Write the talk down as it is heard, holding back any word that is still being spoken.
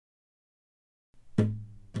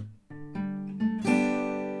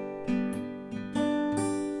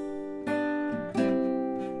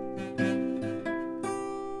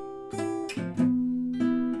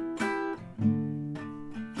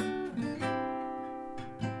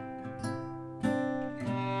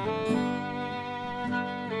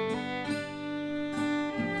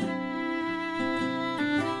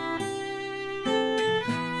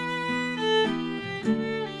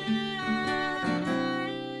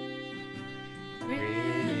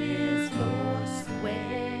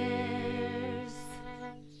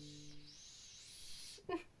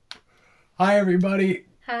Hi, everybody.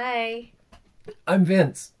 Hi. I'm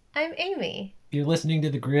Vince. I'm Amy. You're listening to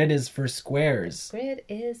The Grid is for Squares. Grid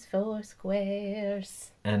is for squares.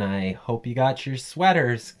 And I hope you got your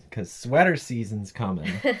sweaters, because sweater season's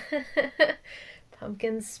coming.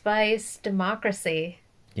 Pumpkin spice democracy.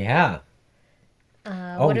 Yeah.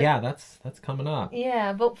 That's coming up.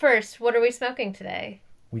 Yeah, but first, what are we smoking today?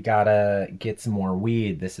 We gotta get some more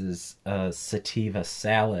weed. This is a sativa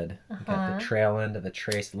salad. We got the trail end of the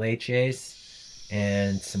Tres Leches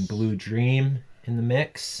and some Blue Dream in the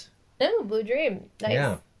mix. Oh, Blue Dream. Nice.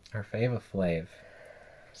 Yeah, our fave flav.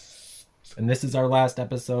 And this is our last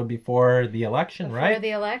episode before the election, right? Before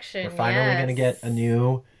the election, We're finally going to get a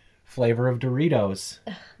new flavor of Doritos.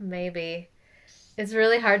 Maybe. It's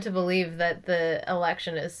really hard to believe that the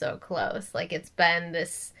election is so close. Like, it's been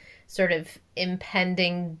this sort of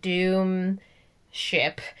impending doom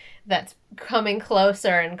ship that's coming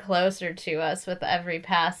closer and closer to us with every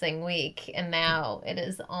passing week. And now it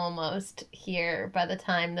is almost here. By the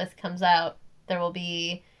time this comes out, there will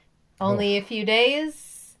be only a few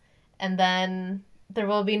days. And then there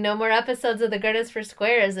will be no more episodes of The Grid is for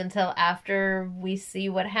Squares until after we see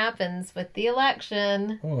what happens with the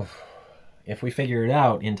election. If we figure it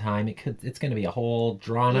out in time, it's going to be a whole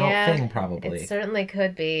drawn-out thing, probably. It certainly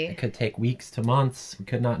could be. It could take weeks to months. We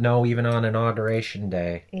could not know even on Inauguration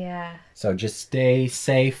Day. Yeah. So just stay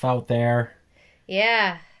safe out there.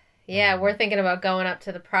 Yeah. Yeah, we're thinking about going up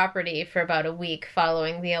to the property for about a week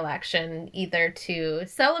following the election, either to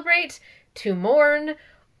celebrate, to mourn,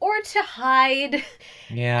 or to hide.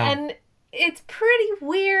 Yeah. And it's pretty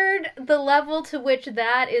weird, the level to which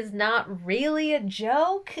that is not really a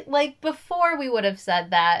joke. Like, before we would have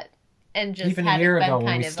said that and just even had a year it been ago kind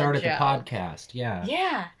when we of started a the joke. podcast. Yeah.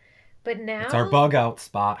 Yeah. But now... It's our bug out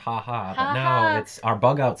spot, haha. But now it's our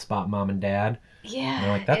bug out spot, Mom and Dad. Yeah. And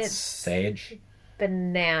they're like, that's sage.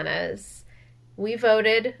 Bananas. We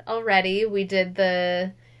voted already. We did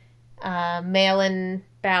the mail-in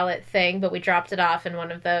ballot thing, but we dropped it off in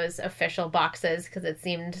one of those official boxes because it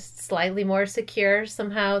seemed slightly more secure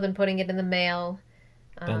somehow than putting it in the mail.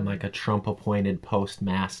 Than like a Trump-appointed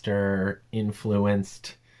postmaster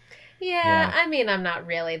influenced. Yeah, I mean, I'm not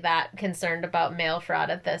really that concerned about mail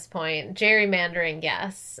fraud at this point. Gerrymandering,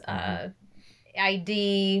 yes.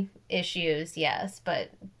 ID issues, yes.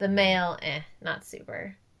 But the mail, not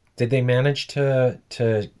super. Did they manage to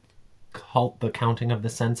halt the counting of the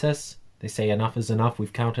census? They say enough is enough.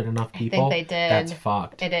 We've counted enough people. I think they did. That's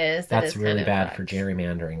fucked. It is. That's really kind of bad fucked. for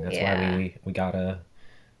gerrymandering. That's why we gotta...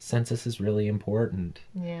 Census is really important.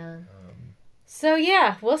 Yeah. So,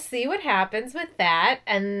 yeah, we'll see what happens with that.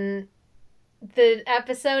 And the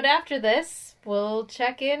episode after this, we'll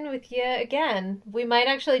check in with you again. We might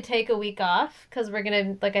actually take a week off because we're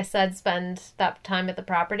going to, like I said, spend that time at the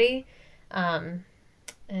property. And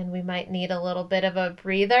we might need a little bit of a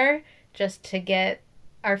breather just to get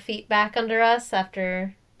our feet back under us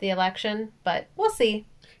after the election. But we'll see.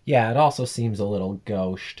 Yeah, it also seems a little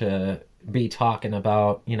gauche to be talking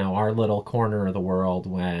about, our little corner of the world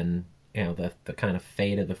when, the kind of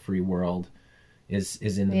fate of the free world is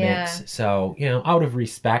in the mix. So, out of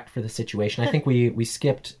respect for the situation, I think we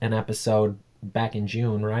skipped an episode back in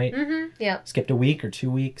June, right? Mm-hmm, yeah. Skipped a week or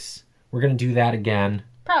 2 weeks. We're going to do that again.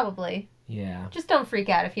 Probably. Yeah. Just don't freak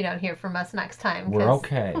out if you don't hear from us next time. We're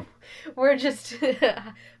okay. We're just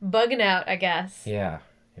bugging out, I guess. Yeah.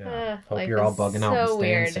 Hope you're all bugging out and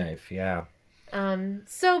staying safe. Yeah.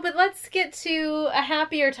 But let's get to a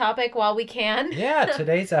happier topic while we can. Yeah,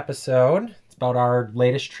 today's episode, it's about our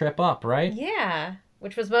latest trip up, right? Yeah,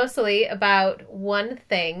 which was mostly about one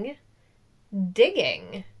thing,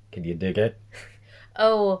 digging. Can you dig it?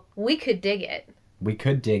 Oh, we could dig it. We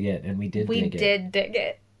could dig it, and we did dig it. We did dig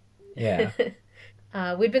it. Yeah.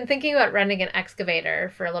 We'd been thinking about renting an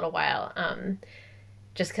excavator for a little while,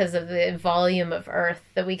 just because of the volume of earth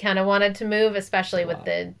that we kind of wanted to move, especially with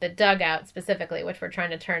the dugout specifically, which we're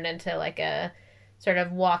trying to turn into like a sort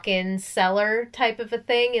of walk-in cellar type of a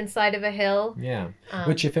thing inside of a hill. Yeah.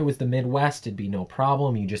 Which if it was the Midwest, it'd be no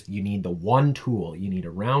problem. You need the one tool. You need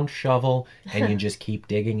a round shovel, and you just keep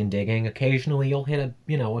digging and digging. Occasionally you'll hit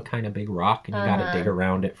a kind of big rock, and you got to dig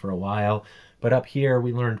around it for a while. But up here,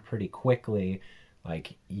 we learned pretty quickly,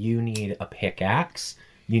 like, you need a pickaxe,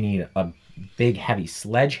 you need a big heavy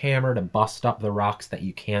sledgehammer to bust up the rocks that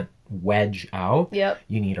you can't wedge out. Yep.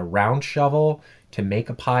 You need a round shovel to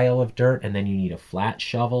make a pile of dirt, and then you need a flat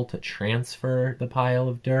shovel to transfer the pile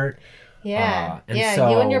of dirt. Yeah.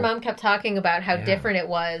 So, you and your mom kept talking about how different it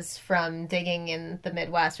was from digging in the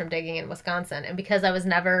Midwest, from digging in Wisconsin. And because I was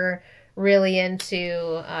never really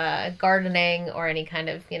into gardening or any kind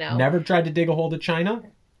of, Never tried to dig a hole to China?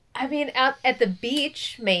 I mean, out at the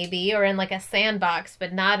beach, maybe, or in like a sandbox,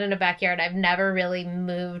 but not in a backyard. I've never really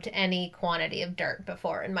moved any quantity of dirt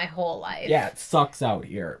before in my whole life. Yeah, it sucks out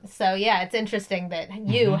here. So, yeah, it's interesting that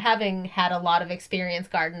you, having had a lot of experience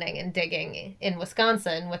gardening and digging in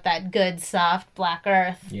Wisconsin with that good, soft, black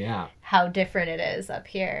earth, how different it is up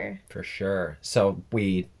here. For sure. So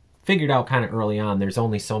we figured out kind of early on there's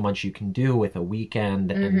only so much you can do with a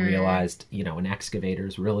weekend and realized, an excavator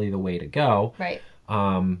is really the way to go. Right.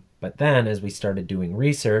 But then as we started doing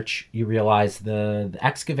research, you realize the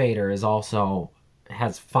excavator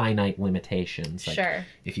has finite limitations. Like, sure.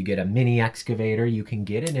 If you get a mini excavator, you can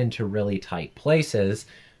get it into really tight places,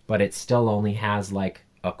 but it still only has like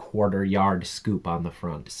a 1/4 yard scoop on the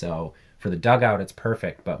front. So for the dugout, it's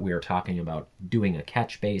perfect, but we were talking about doing a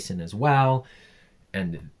catch basin as well,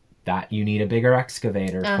 and that you need a bigger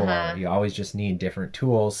excavator for. You always just need different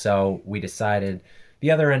tools. So we decided the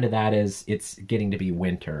other end of that is it's getting to be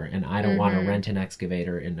winter, and I don't want to rent an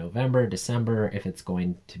excavator in November, December, if it's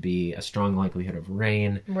going to be a strong likelihood of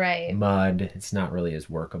rain, mud. It's not really as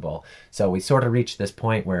workable. So we sort of reached this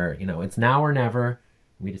point where, it's now or never.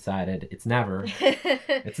 We decided it's never.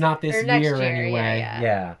 It's not this year anyway.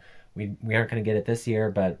 Yeah. We aren't going to get it this year,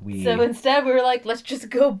 but we... So instead we were like, let's just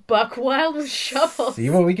go buck wild with shovels. See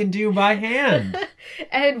what we can do by hand.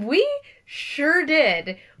 And we sure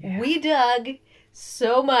did. Yeah. We dug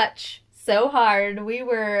so much, so hard. We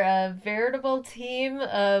were a veritable team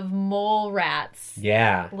of mole rats.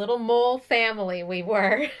 Yeah. Little mole family we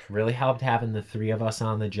were. Really helped having the 3 of us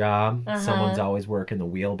on the job. Someone's always working the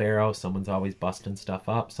wheelbarrow. Someone's always busting stuff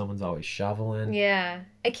up. Someone's always shoveling. Yeah.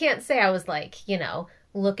 I can't say I was like,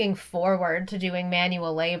 looking forward to doing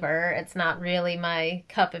manual labor. It's not really my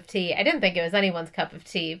cup of tea. I didn't think it was anyone's cup of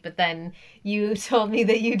tea, but then you told me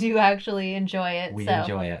that you do actually enjoy it. We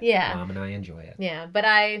enjoy it. Yeah. Mom and I enjoy it. Yeah, but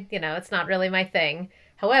it's not really my thing.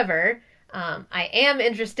 However, I am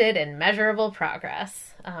interested in measurable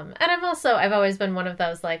progress. And I've always been one of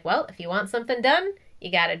those like, well, if you want something done,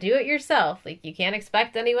 you gotta do it yourself. Like, you can't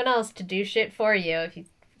expect anyone else to do shit for you. If you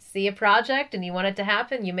see a project and you want it to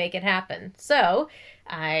happen, you make it happen. So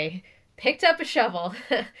I picked up a shovel.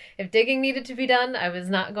 If digging needed to be done, I was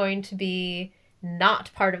not going to be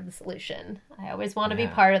not part of the solution. I always want to be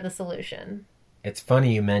part of the solution. It's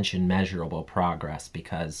funny you mention measurable progress,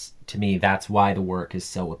 because to me that's why the work is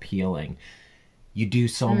so appealing. You do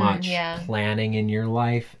so much planning in your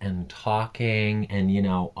life and talking and,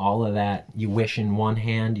 all of that. You wish in one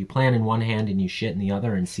hand, you plan in one hand and you shit in the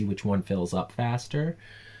other and see which one fills up faster.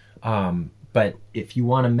 But if you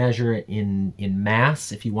want to measure it in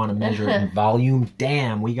mass, if you want to measure it in volume,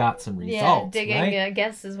 damn, we got some results. Yeah, digging, right? I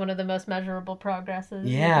guess, is one of the most measurable progresses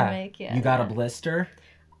you can make. Yeah, you got a blister?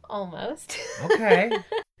 Almost. Okay.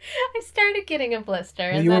 I started getting a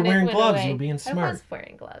blister. Well, you were wearing gloves. You were being smart. I was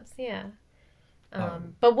wearing gloves, yeah.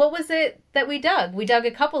 But what was it that we dug? We dug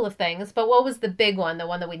a couple of things, but what was the big one, the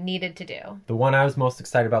one that we needed to do? The one I was most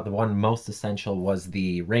excited about, the one most essential, was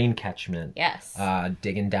the rain catchment. Yes.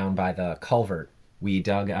 Digging down by the culvert. We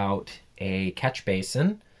dug out a catch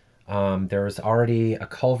basin. There was already a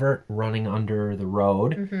culvert running under the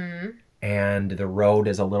road, and the road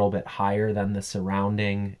is a little bit higher than the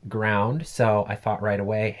surrounding ground. So I thought right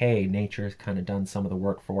away, hey, nature's kind of done some of the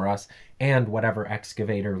work for us, and whatever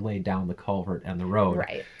excavator laid down the culvert and the road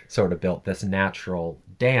sort of built this natural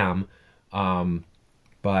dam.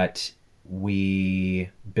 But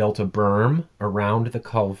we built a berm around the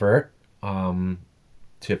culvert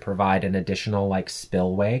to provide an additional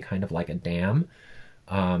spillway, kind of like a dam,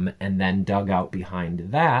 and then dug out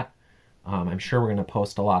behind that. I'm sure we're going to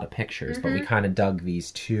post a lot of pictures, but we kind of dug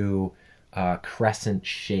these 2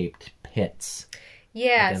 crescent-shaped pits.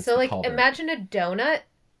 Yeah, so imagine a donut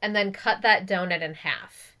and then cut that donut in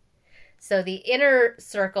half. So the inner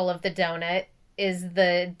circle of the donut is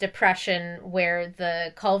the depression where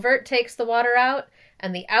the culvert takes the water out,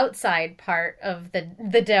 and the outside part of the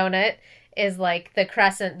donut is the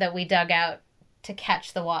crescent that we dug out to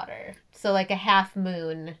catch the water. So a half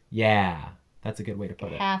moon. Yeah. That's a good way to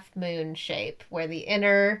put it. Half moon shape, where the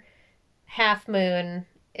inner half moon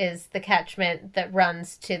is the catchment that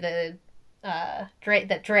runs to the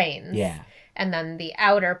that drains. Yeah. And then the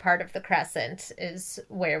outer part of the crescent is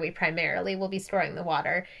where we primarily will be storing the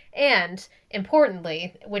water. And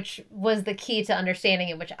importantly, which was the key to understanding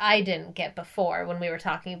it, which I didn't get before when we were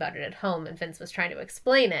talking about it at home and Vince was trying to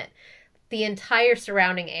explain it, the entire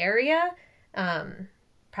surrounding area,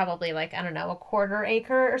 probably a 1/4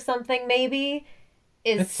 acre or something maybe,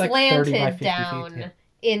 is slanted down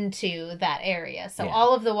into that area. So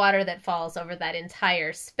all of the water that falls over that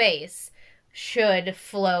entire space should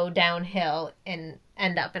flow downhill and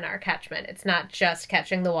end up in our catchment. It's not just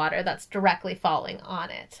catching the water that's directly falling on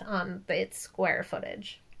it, on its square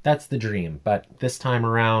footage. That's the dream. But this time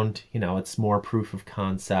around, it's more proof of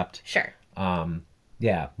concept. Sure.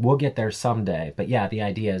 Yeah, we'll get there someday. But yeah, the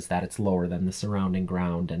idea is that it's lower than the surrounding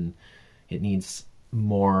ground and it needs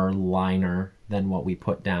more liner than what we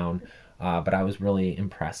put down. But I was really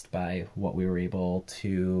impressed by what we were able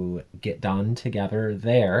to get done together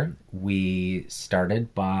there. We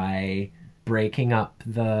started by breaking up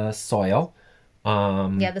the soil.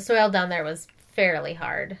 The soil down there was fairly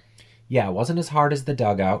hard. Yeah, it wasn't as hard as the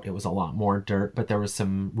dugout. It was a lot more dirt, but there was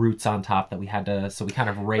some roots on top that we had to, so we kind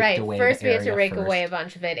of raked away the area first we had to rake away a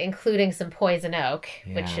bunch of it, including some poison oak,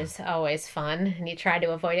 Yeah. which is always fun. And you try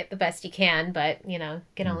to avoid it the best you can, but,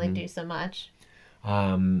 can only do so much.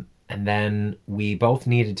 And then we both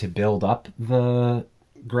needed to build up the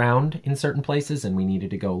ground in certain places, and we needed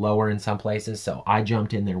to go lower in some places. So I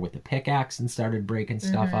jumped in there with a pickaxe and started breaking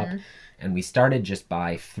stuff up. And we started just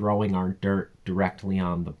by throwing our dirt directly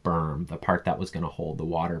on the berm, the part that was going to hold the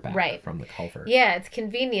water back from the culvert. Yeah, it's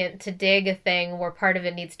convenient to dig a thing where part of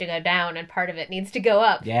it needs to go down and part of it needs to go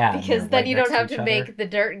up. Yeah. Because then you don't have to make the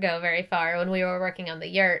dirt go very far. When we were working on the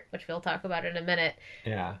yurt, which we'll talk about in a minute,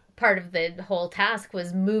 part of the whole task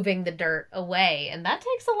was moving the dirt away. And that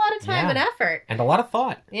takes a lot of time and effort. And a lot of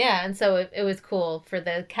thought. Yeah, and so it was cool for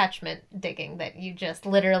the catchment digging that you just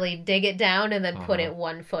literally dig it down and then put it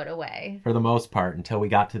 1 foot away. For the most part, until we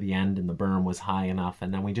got to the end and the berm was high enough,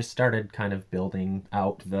 and then we just started kind of building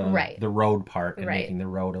out the road part and making the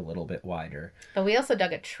road a little bit wider. But we also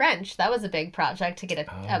dug a trench. That was a big project to get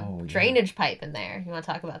a drainage pipe in there. You want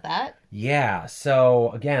to talk about that? Yeah.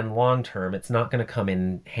 So again, long term, it's not going to come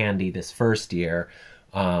in handy this first year,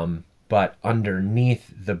 but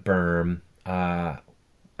underneath the berm,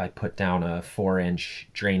 I put down a 4-inch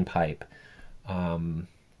drain pipe.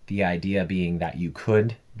 The idea being that you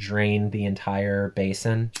could drain the entire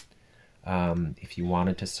basin if you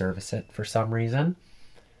wanted to service it for some reason.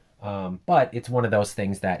 But it's one of those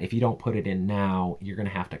things that if you don't put it in now, you're going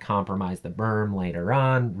to have to compromise the berm later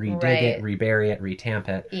on, redig it, rebury it, retamp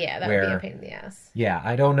it. Yeah, that would be a pain in the ass. Yeah,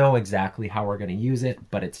 I don't know exactly how we're going to use it,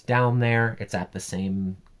 but it's down there. It's at the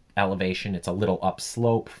same elevation. It's a little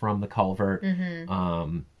upslope from the culvert.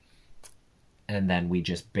 And then we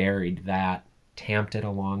just buried that, tamped it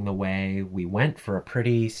along the way. We went for a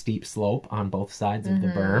pretty steep slope on both sides of the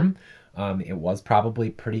berm. It was probably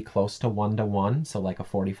pretty close to 1-to-1, so like a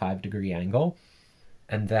 45-degree angle.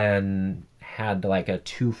 And then had like a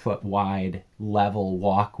 2-foot wide level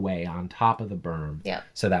walkway on top of the berm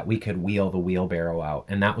so that we could wheel the wheelbarrow out.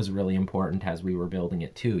 And that was really important as we were building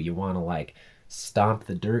it too. You want to like stomp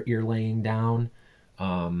the dirt you're laying down.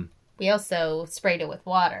 We also sprayed it with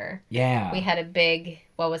water. Yeah. We had a big,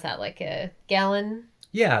 what was that, like a gallon?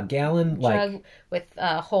 Yeah, gallon. Jug with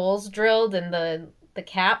holes drilled in the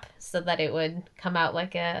cap so that it would come out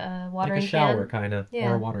like a watering can. Like a shower kind of,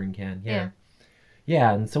 or a watering can,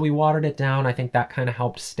 Yeah, and so we watered it down. I think that kind of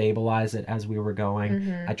helped stabilize it as we were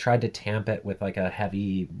going. I tried to tamp it with like a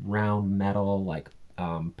heavy round metal, like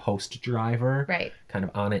post driver, kind of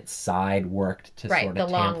on its side, worked to sort of the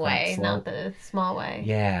long way, slope. not the small way.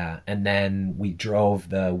 Yeah, and then we drove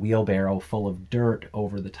the wheelbarrow full of dirt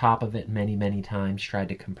over the top of it many times, tried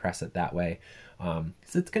to compress it that way,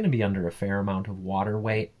 because it's going to be under a fair amount of water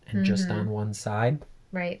weight and just on one side.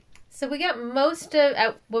 Right. So we got most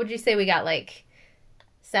of, what would you say we got, like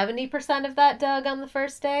 70% of that dug on the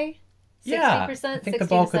first day? 60%? Yeah, I think the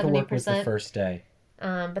bulk of the work was the first day.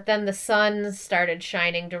 But then the sun started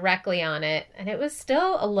shining directly on it, and it was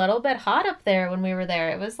still a little bit hot up there when we were there.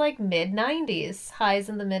 It was like mid-90s, highs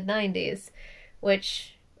in the mid-90s,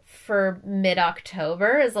 which for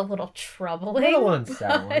mid-October is a little troubling. A little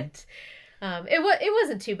unsettling. But, it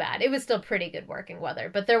wasn't too bad. It was still pretty good working weather,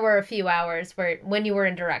 but there were a few hours where when you were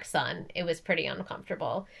in direct sun, it was pretty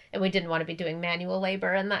uncomfortable, and we didn't want to be doing manual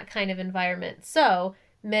labor in that kind of environment. So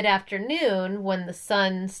mid-afternoon, when the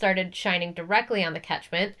sun started shining directly on the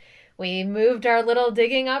catchment, we moved our little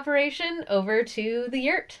digging operation over to the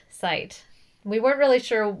yurt site. We weren't really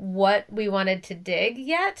sure what we wanted to dig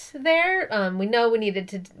yet there. We know we need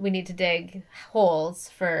to dig holes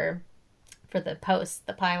for the posts,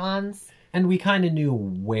 the pylons. And we kind of knew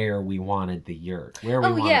where we wanted the yurt. We've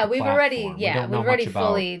already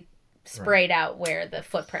fully sprayed out where the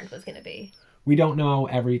footprint was going to be. We don't know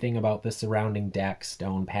everything about the surrounding deck,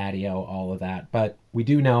 stone patio, all of that, but we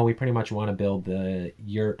do know we pretty much want to build the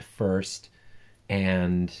yurt first,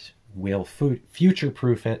 and we'll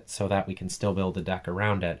future-proof it so that we can still build a deck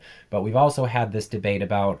around it. But we've also had this debate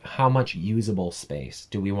about how much usable space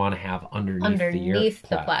do we want to have underneath the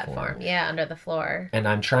yurt platform. Yeah, under the floor. And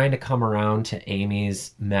I'm trying to come around to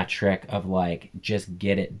Amy's metric of, like, just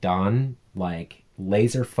get it done. Like,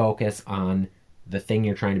 laser focus on the thing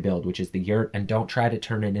you're trying to build, which is the yurt, and don't try to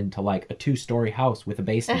turn it into, like, a 2-story house with a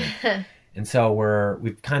basement. And so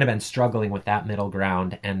we've kind of been struggling with that middle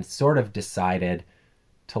ground and sort of decided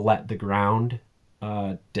to let the ground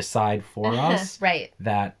decide for us. Right.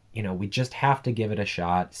 That, you know, we just have to give it a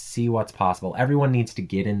shot, see what's possible. Everyone needs to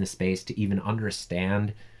get in the space to even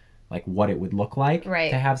understand, like, what it would look like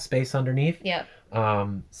to have space underneath. Yep.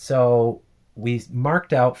 So we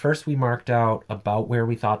marked out about where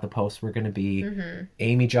we thought the posts were going to be. Mm-hmm.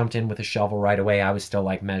 Amy jumped in with a shovel right away. I was still,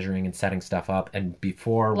 like, measuring and setting stuff up. And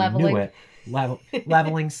before we knew it,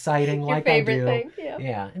 leveling, sighting, like I do. Thing.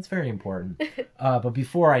 Yeah, it's very important. But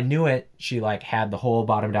before I knew it, she, like, had the hole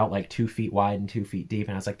bottomed out, like, 2 feet wide and 2 feet deep.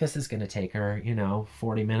 And I was like, this is going to take her,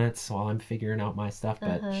 40 minutes while I'm figuring out my stuff.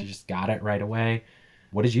 But she just got it right away.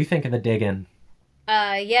 What did you think of the digging?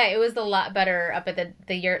 Yeah, it was a lot better up at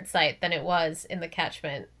the yurt site than it was in the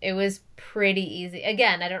catchment. It was pretty easy.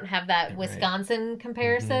 Again, I don't have that Wisconsin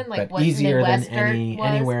comparison, like but what easier Midwest than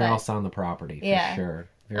was, anywhere else on the property, for sure.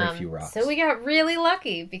 Very few rocks. So we got really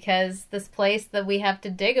lucky because this place that we have to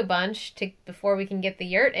dig a bunch before we can get the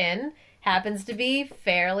yurt in happens to be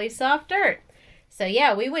fairly soft dirt. So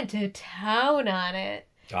yeah, we went to town on it.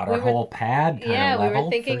 Got our whole pad kind of level. We were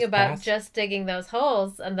thinking about just digging those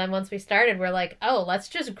holes, and then once we started, we're like, oh, let's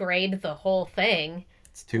just grade the whole thing.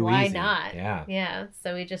 It's too easy. Why not? Yeah.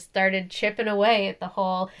 So we just started chipping away at the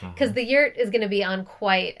hole, because the yurt is going to be on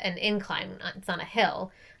quite an incline. It's on a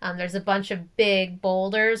hill. There's a bunch of big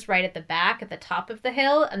boulders right at the back, at the top of the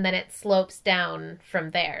hill, and then it slopes down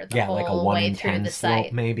from there. The whole like a 1 way in 10 through the slope,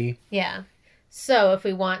 site. maybe. Yeah. So if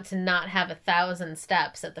we want to not have 1,000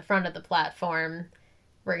 steps at the front of the platform,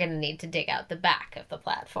 we're going to need to dig out the back of the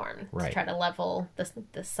platform to try to level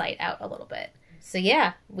the site out a little bit. So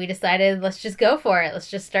yeah, we decided, let's just go for it.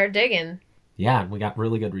 Let's just start digging. Yeah, we got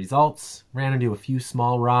really good results. Ran into a few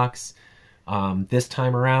small rocks. This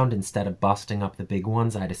time around, instead of busting up the big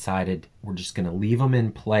ones, I decided we're just going to leave them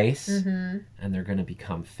in place, and they're going to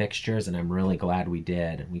become fixtures, and I'm really glad we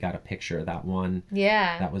did. And we got a picture of that one.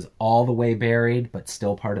 Yeah. That was all the way buried, but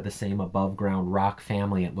still part of the same above-ground rock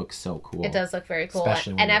family. It looks so cool. It does look very cool.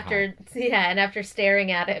 Especially when after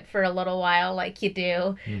staring at it for a little while, like you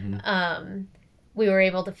do, we were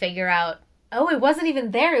able to figure out, oh, it wasn't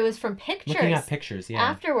even there. It was from pictures. Looking at pictures, yeah.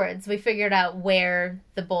 Afterwards, we figured out where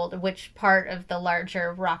the boulder, which part of the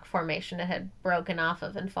larger rock formation it had broken off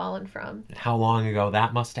of and fallen from. And how long ago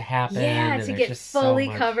that must have happened. Yeah, to get fully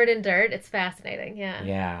covered in dirt. It's fascinating, yeah.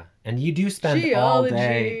 Yeah. And you do spend all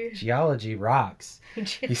day... Geology rocks.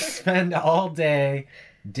 You spend all day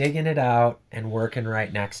digging it out and working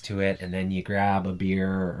right next to it, and then you grab a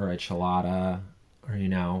beer or a chelada, or,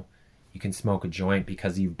 you can smoke a joint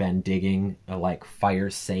because you've been digging a, like,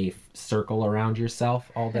 fire-safe circle around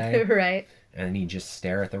yourself all day. Right. And you just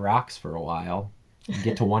stare at the rocks for a while. You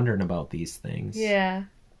get to wondering about these things. Yeah.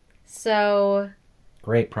 So...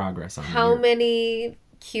 Great progress on how many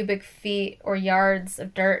cubic feet or yards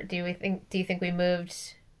of dirt do you think we moved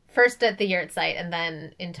first at the yurt site and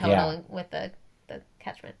then in total with the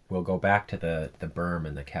catchment? We'll go back to the berm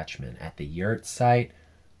and the catchment. At the yurt site,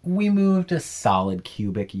 we moved a solid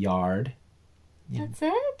cubic yard. That's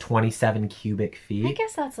it? 27 cubic feet. I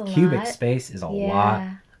guess that's a lot. Cubic space is a lot.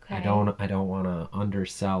 Okay. I don't want to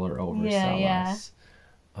undersell or oversell us.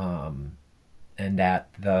 And at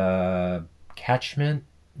the catchment,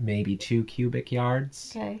 maybe 2 cubic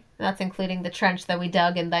yards. Okay. That's including the trench that we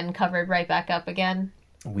dug and then covered right back up again.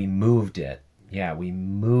 We moved it. Yeah, we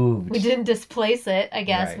moved. We didn't displace it, I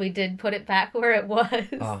guess. Right. We did put it back where it was.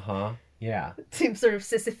 Uh-huh. Yeah. It seems sort of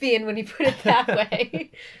Sisyphean when you put it that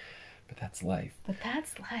way. But that's life.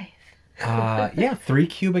 Yeah, 3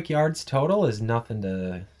 cubic yards total is nothing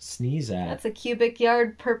to sneeze at. That's a cubic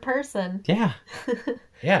yard per person. Yeah.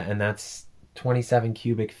 Yeah, and that's 27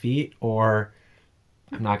 cubic feet, or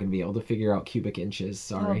I'm not going to be able to figure out cubic inches,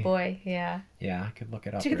 sorry. Oh boy, yeah. Yeah, I could look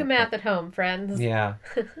it up. Do the math at home, friends. Yeah.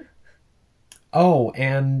 Oh,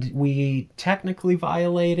 and we technically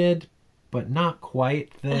violated, but not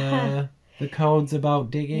quite the codes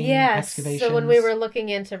about digging excavations. So when we were looking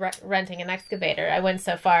into renting an excavator, I went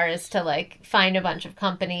so far as to find a bunch of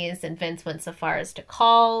companies, and Vince went so far as to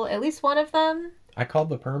call at least one of them. I called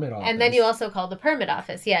the permit office. And then you also called the permit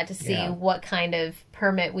office, to see what kind of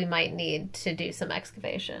permit we might need to do some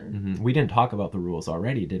excavation. Mm-hmm. We didn't talk about the rules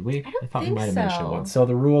already, did we? I thought we might have mentioned one. So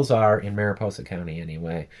the rules are, in Mariposa County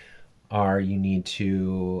anyway, are you need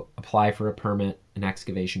to apply for a permit, an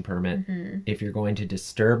excavation permit, if you're going to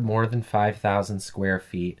disturb more than 5,000 square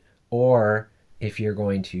feet, or if you're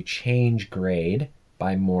going to change grade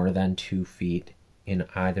by more than 2 feet in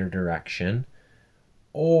either direction,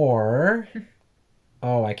 or,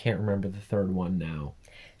 I can't remember the third one now.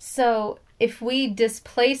 So if we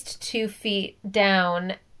displaced 2 feet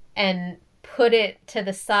down and put it to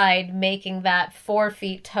the side, making that 4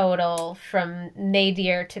 feet total from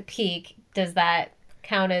nadir to peak, does that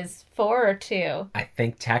count as 4 or 2? I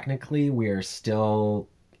think technically we're still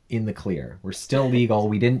in the clear. We're still legal.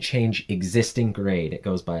 We didn't change existing grade. It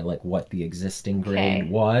goes by like what the existing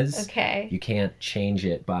grade was. Okay. You can't change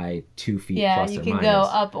it by 2 feet plus or minus. Yeah, you can go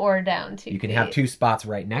up or down 2 feet. You can have two spots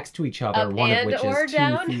right next to each other, up one of which is 2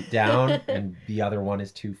 down? feet down and the other one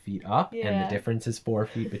is 2 feet up, and the difference is 4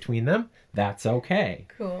 feet between them. That's okay.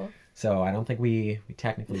 Cool. So I don't think we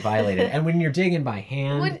technically violated it. And when you're digging by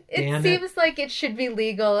hand, it seems like it should be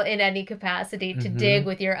legal in any capacity to dig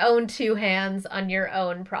with your own 2 hands on your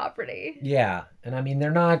own property. Yeah. And I mean, they're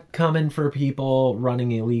not coming for people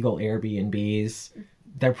running illegal Airbnbs.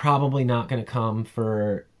 They're probably not going to come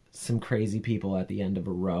for some crazy people at the end of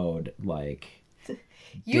a road, like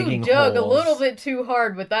you dug a little bit too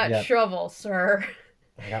hard with that shovel, sir.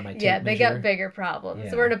 I got my tape they measure. got bigger problems.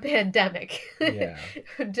 Yeah. We're in a pandemic. Yeah.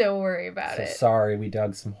 Don't worry about it. Sorry, we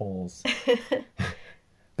dug some holes.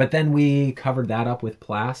 But then we covered that up with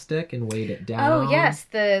plastic and weighed it down. Oh, yes,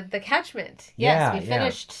 the catchment. Yes,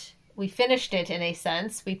 we finished it in a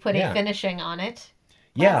sense. We put a finishing on it.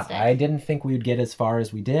 Plastic. Yeah, I didn't think we would get as far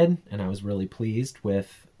as we did, and I was really pleased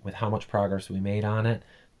with how much progress we made on it.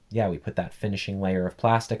 Yeah, we put that finishing layer of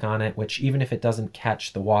plastic on it, which even if it doesn't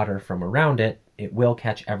catch the water from around it, it will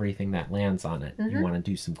catch everything that lands on it. You want to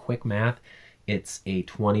do some quick math. It's a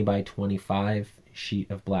 20 by 25 sheet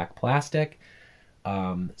of black plastic.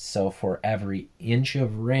 So for every inch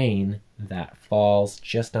of rain that falls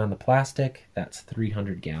just on the plastic, that's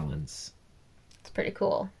 300 gallons. It's pretty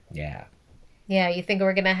cool. Yeah. Yeah, you think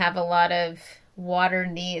we're going to have a lot of water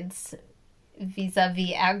needs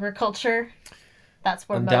vis-a-vis agriculture? That's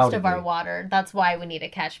where most of our water, that's why we need a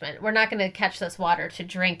catchment. We're not going to catch this water to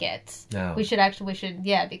drink it. No. We should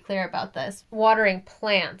be clear about this. Watering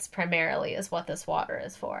plants primarily is what this water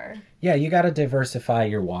is for. Yeah, you got to diversify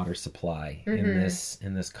your water supply in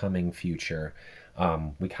this coming future.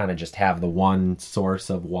 We kind of just have the one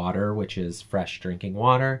source of water, which is fresh drinking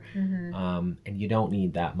water, and you don't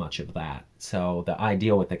need that much of that. So the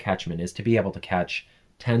ideal with the catchment is to be able to catch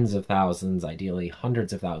tens of thousands, ideally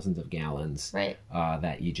hundreds of thousands of gallons,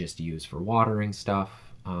 that you just use for watering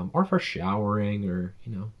stuff, or for showering, or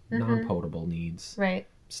non-potable needs. Right.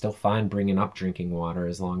 Still fine bringing up drinking water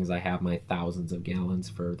as long as I have my thousands of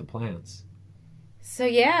gallons for the plants. So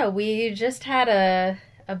yeah, we just had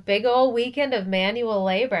a big old weekend of manual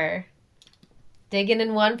labor. Digging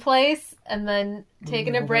in one place and then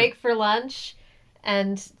taking a break for lunch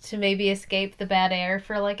and to maybe escape the bad air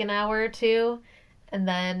for like an hour or two. And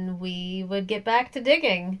then we would get back to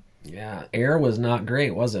digging. Yeah, air was not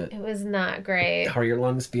great, was it? It was not great. How are your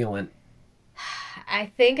lungs feeling? I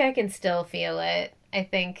think I can still feel it. I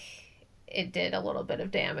think it did a little bit of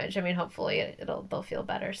damage. I mean, hopefully they'll feel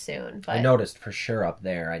better soon. But I noticed for sure up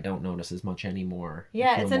there. I don't notice as much anymore.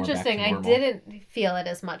 Yeah, it's interesting. I didn't feel it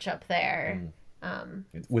as much up there.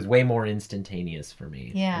 It was way more instantaneous for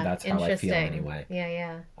me. Yeah, that's how I feel anyway.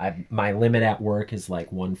 Yeah. My limit at work is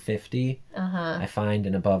like 150. I find,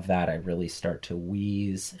 and above that, I really start to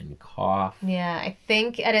wheeze and cough. Yeah, I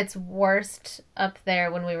think at its worst up there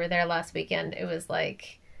when we were there last weekend, it was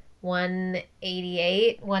like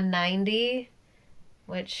 188, 190,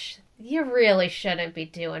 which you really shouldn't be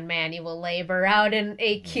doing manual labor out in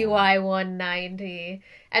AQI 190.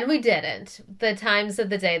 And we didn't. The times of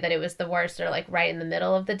the day that it was the worst are like right in the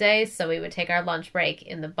middle of the day, so we would take our lunch break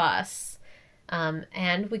in the bus.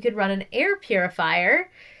 And we could run an air purifier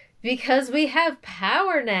because we have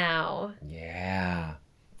power now. Yeah.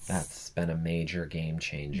 That's been a major game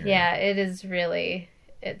changer. Yeah, it's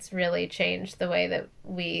really changed the way that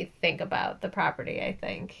we think about the property, I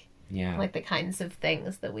think. Yeah. Like the kinds of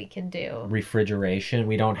things that we can do. Refrigeration.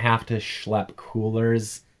 We don't have to schlep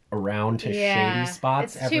coolers around to shady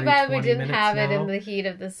spots every 20 minutes. It's too bad we didn't have now. It in the heat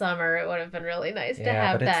of the summer. It would have been really nice to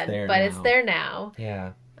have but that. It's there now.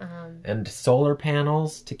 Yeah. And solar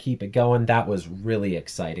panels to keep it going. That was really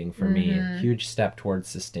exciting for me. A huge step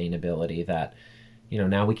towards sustainability that,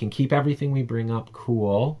 now we can keep everything we bring up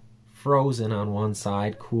cool, frozen on one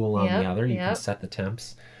side, cool on the other. You can set the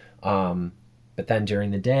temps. But then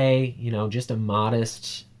during the day, just a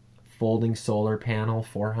modest folding solar panel,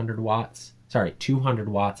 200 watts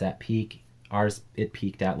at peak, Ours, it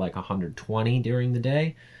peaked at like 120 during the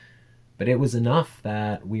day. But it was enough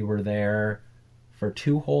that we were there for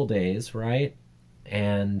 2 whole days, right?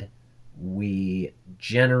 And we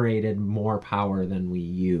generated more power than we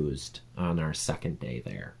used on our second day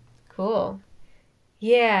there. Cool.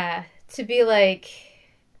 Yeah, to be like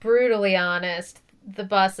brutally honest, the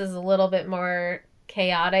bus is a little bit more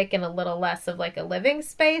chaotic and a little less of like a living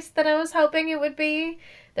space than I was hoping it would be.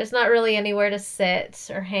 There's not really anywhere to sit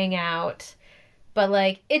or hang out, but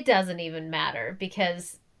like it doesn't even matter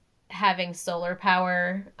because having solar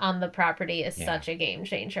power on the property is such a game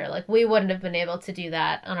changer. Like we wouldn't have been able to do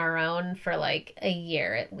that on our own for like a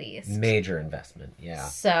year at least. Major investment, yeah.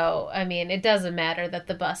 So, I mean, it doesn't matter that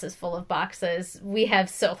the bus is full of boxes. We have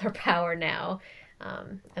solar power now,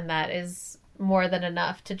 and that is more than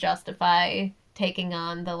enough to justify taking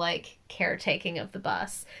on the like caretaking of the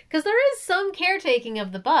bus, because there is some caretaking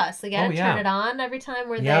of the bus. We gotta turn it on every time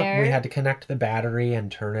we're there. We had to connect the battery and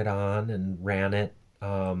turn it on and ran it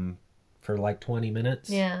for like 20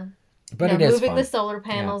 minutes. Yeah. But it is moving fun. the solar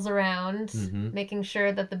panels around, making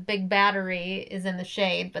sure that the big battery is in the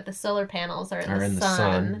shade, but the solar panels are in the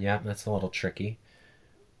sun. Yeah, that's a little tricky.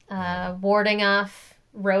 Warding off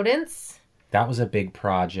rodents. That was a big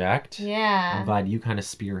project. Yeah. I'm glad you kind of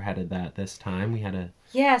spearheaded that this time. We had a...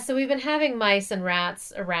 Yeah, so we've been having mice and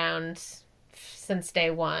rats around since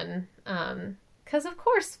day one. Because of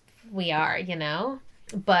course we are, you know.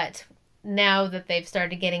 But now that they've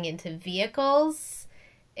started getting into vehicles,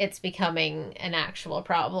 it's becoming an actual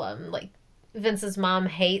problem. Like, Vince's mom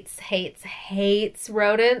hates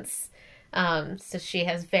rodents. So she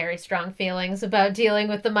has very strong feelings about dealing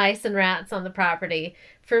with the mice and rats on the property.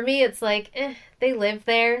 For me, it's like, they live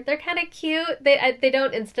there. They're kind of cute. They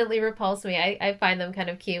don't instantly repulse me. I find them kind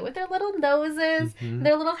of cute with their little noses,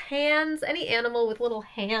 their little hands. Any animal with little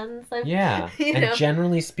hands. And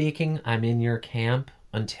generally speaking, I'm in your camp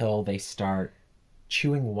until they start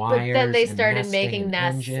chewing wires. But then they started making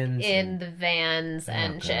nests in the van's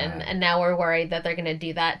engine. God. And now we're worried that they're going to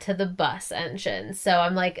do that to the bus engine. So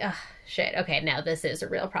I'm like, ugh, shit. Okay, now this is a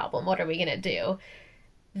real problem. What are we going to do?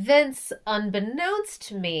 Vince, unbeknownst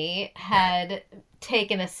to me, had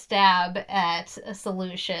taken a stab at a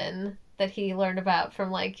solution that he learned about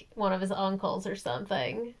from like one of his uncles or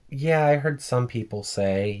something. Yeah, I heard some people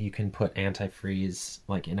say you can put antifreeze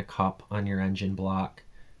like in a cup on your engine block.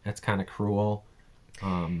 That's kind of cruel.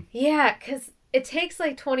 Yeah, because it takes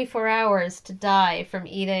like 24 hours to die from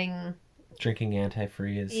drinking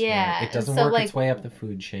antifreeze. Yeah, it doesn't work its way up the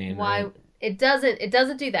food chain. Why? Right? It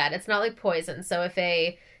doesn't do that. It's not like poison. So if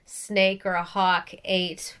a snake or a hawk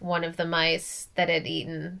ate one of the mice that had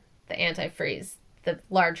eaten the antifreeze, the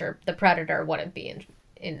predator wouldn't be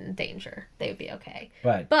in danger. They would be okay.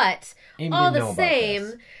 But all the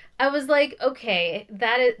same, I was like, okay,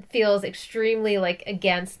 it feels extremely like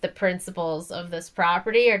against the principles of this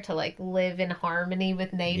property, or to like live in harmony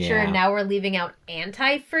with nature. Yeah. And now we're leaving out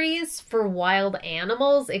antifreeze for wild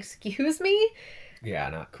animals. Excuse me? Yeah,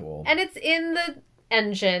 not cool. And it's in the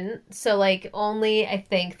engine, so like only I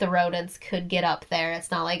think the rodents could get up there.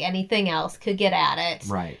 It's not like anything else could get at it.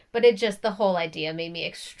 Right. But the whole idea made me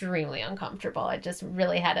extremely uncomfortable. I just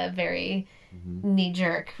really had a very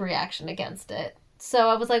knee-jerk reaction against it. So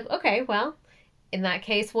I was like, okay, well, in that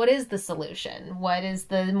case, what is the solution? What is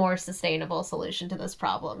the more sustainable solution to this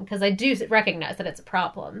problem? Because I do recognize that it's a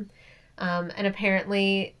problem. And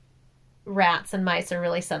apparently rats and mice are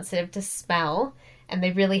really sensitive to smell, and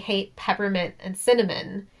they really hate peppermint and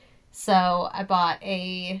cinnamon. So I bought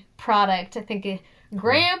a product, I think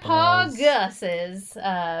Grandpa Gus's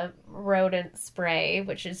rodent spray,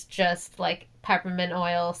 which is just like peppermint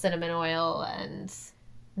oil, cinnamon oil, and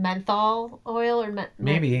menthol oil, or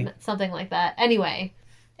maybe something like that. Anyway,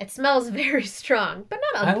 it smells very strong, but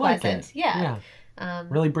not unpleasant. I like it. Yeah.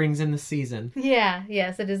 Really brings in the season. Yeah,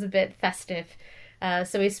 yes, it is a bit festive.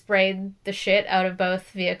 So we sprayed the shit out of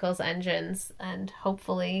both vehicles' engines, and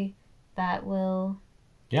hopefully that will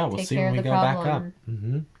we'll take see care when we of the go problem.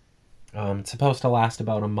 back up. It's supposed to last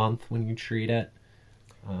about a month when you treat it.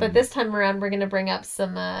 But this time around, we're going to bring up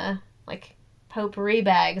some like potpourri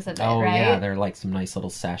bags of it, right? Oh yeah, they're like some nice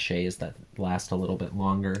little sachets that last a little bit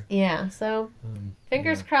longer. Yeah, so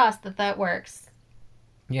fingers crossed that works.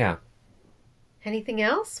 Yeah. Anything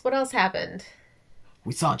else? What else happened?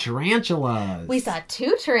 We saw tarantulas. We saw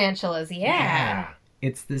 2 tarantulas, yeah.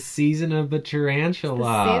 It's the season of the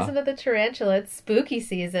tarantula. It's the season of the tarantula. It's spooky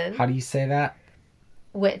season. How do you say that?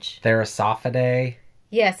 Which? Therasophidae?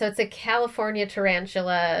 Yeah, so it's a California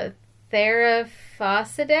tarantula.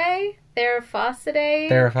 Theraphosidae?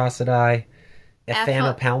 Theraphosidai.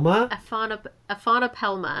 Aphanopelma?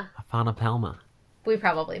 Aphanopelma. Aphanopelma. we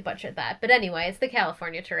probably butchered that. But anyway, it's the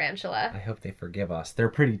California tarantula. I hope they forgive us. They're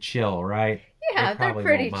pretty chill, right? Yeah, they're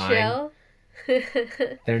pretty chill.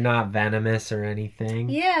 They're not venomous or anything.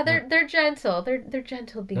 Yeah, they're gentle. They're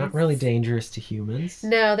gentle beasts. Not really dangerous to humans.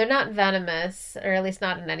 No, they're not venomous, or at least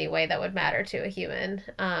not in any way that would matter to a human.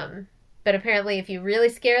 But apparently if you really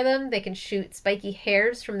scare them, they can shoot spiky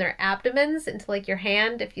hairs from their abdomens into like your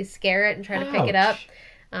hand if you scare it and try to pick it up,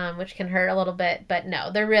 which can hurt a little bit. But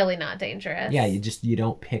no, they're really not dangerous. Yeah, you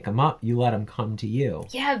don't pick them up. You let them come to you.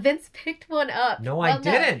 Yeah, Vince picked one up. No, I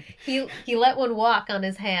didn't. No. He let one walk on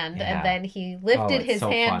his hand, and then he lifted his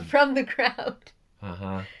hand from the ground.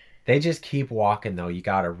 Uh-huh. They just keep walking, though. You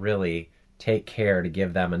got to really take care to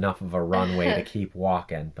give them enough of a runway to keep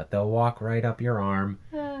walking. But they'll walk right up your arm.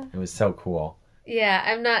 It was so cool. Yeah,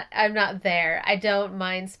 I'm not there. I don't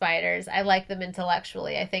mind spiders. I like them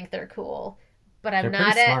intellectually. I think they're cool. But I'm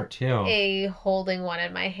not at a holding one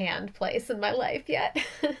in my hand place in my life yet.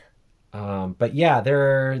 But yeah,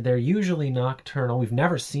 they're usually nocturnal. We've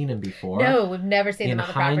never seen them before. No, we've never seen them on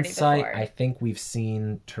the property before. In hindsight, I think we've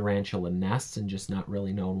seen tarantula nests and just not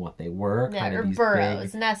really known what they were. Yeah, kind or of these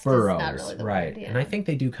burrows. Nest burrows, is not really the right? word. Yeah. And I think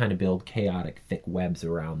they do kind of build chaotic, thick webs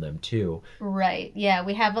around them too. Right. Yeah,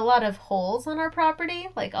 we have a lot of holes on our property,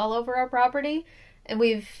 like all over our property, and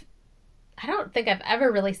I don't think I've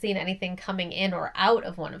ever really seen anything coming in or out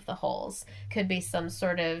of one of the holes. Could be some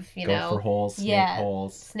sort of, Gopher holes, snake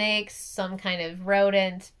holes. Snakes, some kind of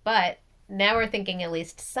rodent. But now we're thinking at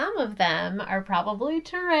least some of them are probably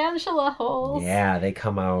tarantula holes. Yeah, they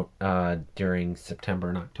come out during September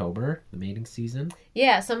and October, the mating season.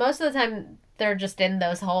 Yeah, so most of the time they're just in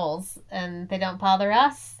those holes and they don't bother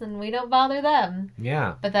us and we don't bother them.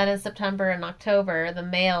 Yeah. But then in September and October, the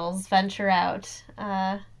males venture out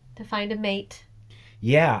to find a mate.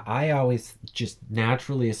 Yeah, I always just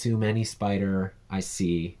naturally assume any spider I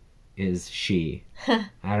see is she.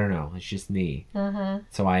 I don't know, it's just me.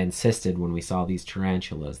 So I insisted when we saw these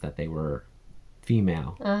tarantulas that they were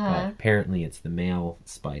female. But apparently it's the male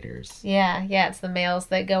spiders. Yeah, it's the males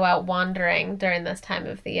that go out wandering during this time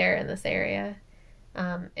of the year in this area.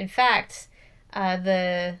 In fact,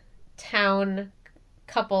 the town,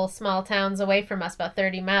 couple small towns away from us, about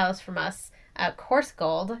 30 miles from us,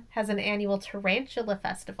 Coarsegold has an annual Tarantula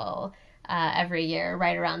Festival every year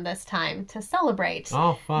right around this time to celebrate.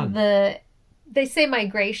 Oh, fun. They say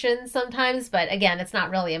migration sometimes, but again, it's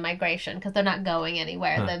not really a migration because they're not going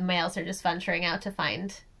anywhere. The males are just venturing out to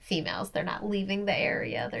find females. They're not leaving the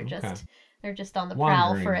area. They're just on the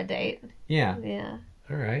prowl for a date. Yeah.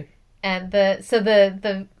 All right. And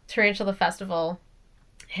the Tarantula Festival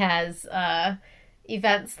has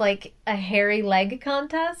events like a hairy leg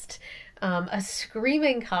contest, a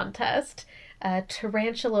screaming contest, a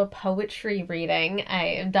tarantula poetry reading. I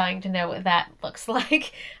am dying to know what that looks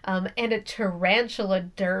like. And a tarantula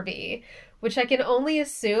derby, which I can only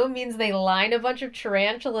assume means they line a bunch of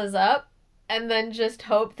tarantulas up and then just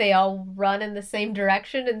hope they all run in the same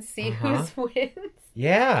direction and see whose wins.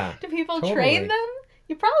 Yeah. Do people train them?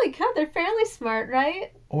 You probably could. They're fairly smart,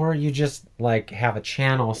 right? Or you just, have a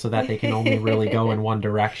channel so that they can only really go in one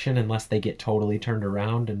direction unless they get totally turned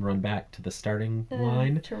around and run back to the starting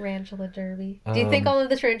line. Tarantula derby. Do you think all of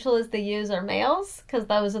the tarantulas they use are males? Because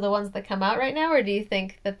those are the ones that come out right now? Or do you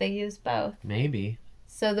think that they use both? Maybe.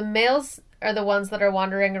 So the males are the ones that are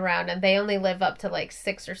wandering around, and they only live up to,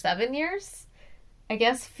 6 or 7 years. I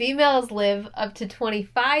guess females live up to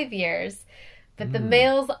 25 years. But the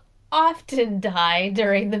males often die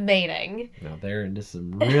during the mating. Now they're into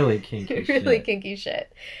some really kinky shit. Really kinky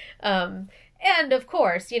shit. And of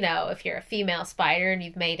course, if you're a female spider and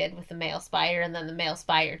you've mated with the male spider and then the male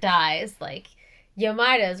spider dies, you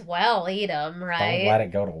might as well eat them, right? Don't let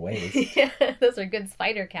it go to waste. Yeah, those are good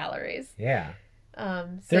spider calories. Yeah.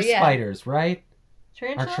 They're spiders, right?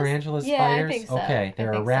 Tarantulas? Are tarantulas yeah, spiders? I think so. Okay,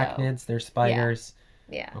 they're arachnids, so. They're spiders.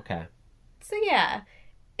 Yeah. Okay. So yeah,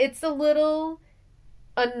 it's a little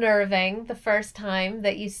unnerving the first time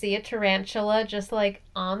that you see a tarantula just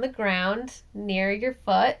on the ground near your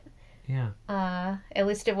foot. Yeah. At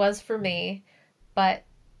least it was for me. But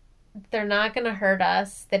they're not going to hurt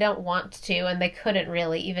us. They don't want to, and they couldn't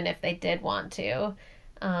really, even if they did want to.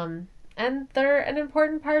 And they're an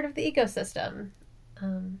important part of the ecosystem.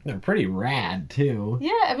 They're pretty rad too.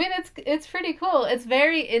 Yeah, I mean it's pretty cool. It's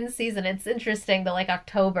very in season. It's interesting that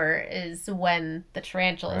October is when the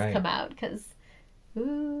tarantulas come out because.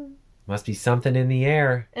 Ooh. Must be something in the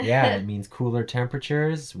air. Yeah, it means cooler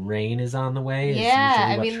temperatures. Rain is on the way.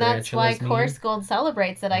 Yeah, I mean, that's why Coarsegold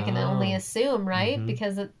celebrates it, I can only assume, right? Mm-hmm.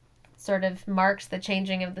 Because it sort of marks the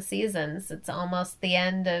changing of the seasons. It's almost the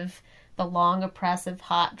end of the long, oppressive,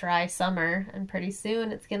 hot, dry summer, and pretty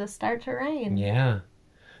soon it's gonna start to rain. Yeah.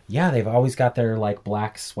 Yeah, they've always got their, like,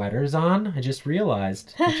 black sweaters on. I just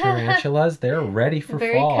realized. The tarantulas, they're ready for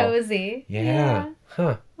Very fall. Very cozy. Yeah.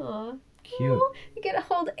 Huh. Aw. Cute. Oh, you get to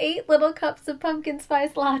hold 8 little cups of pumpkin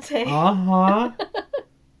spice latte. Uh-huh.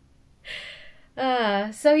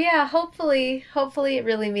 So yeah, hopefully it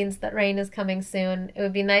really means that rain is coming soon. It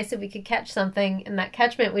would be nice if we could catch something in that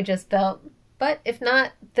catchment we just built. But if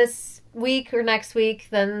not this week or next week,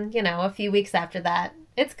 then, a few weeks after that.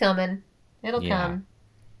 It's coming. It'll come.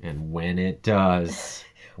 And when it does,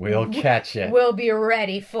 we'll catch it. We'll be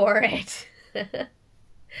ready for it.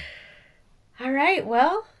 All right,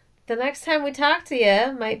 well, the next time we talk to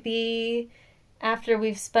you might be after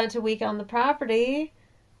we've spent a week on the property.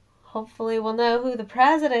 Hopefully we'll know who the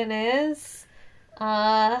president is.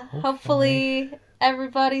 Hopefully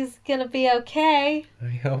everybody's gonna be okay. I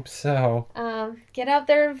hope so. Get out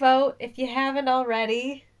there and vote if you haven't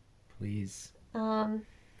already. Please.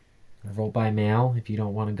 Vote by mail if you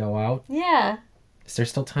don't want to go out. Yeah. Is there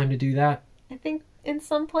still time to do that? I think in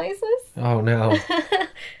some places. Oh, no.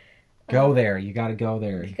 Go there. You gotta go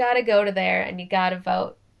there. You gotta go to there and you gotta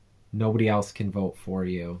vote. Nobody else can vote for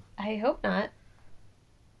you. I hope not.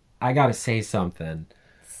 I gotta say something.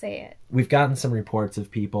 Say it. We've gotten some reports of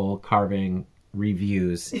people carving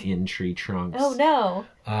reviews in tree trunks. Oh, no.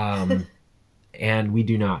 And we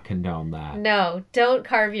do not condone that. No, don't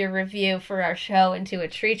carve your review for our show into a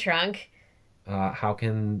tree trunk. How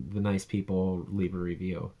can the nice people leave a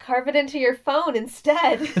review? Carve it into your phone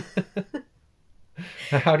instead.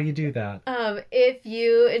 How do you do that? If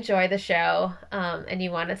you enjoy the show and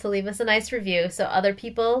you want us to leave us a nice review so other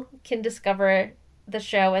people can discover the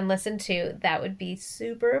show and listen to, that would be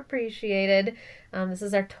super appreciated. This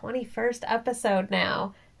is our 21st episode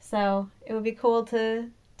now, so it would be cool to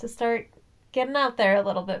start getting out there a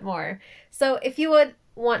little bit more. So if you would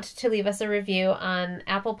want to leave us a review on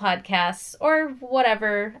Apple Podcasts or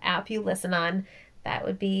whatever app you listen on, that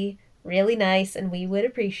would be really nice and we would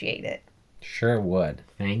appreciate it. Sure would.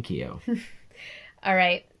 Thank you. All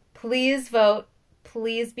right. Please vote.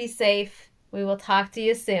 Please be safe. We will talk to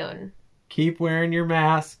you soon. Keep wearing your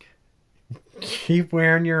mask. Keep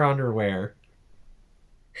wearing your underwear.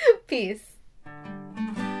 Peace.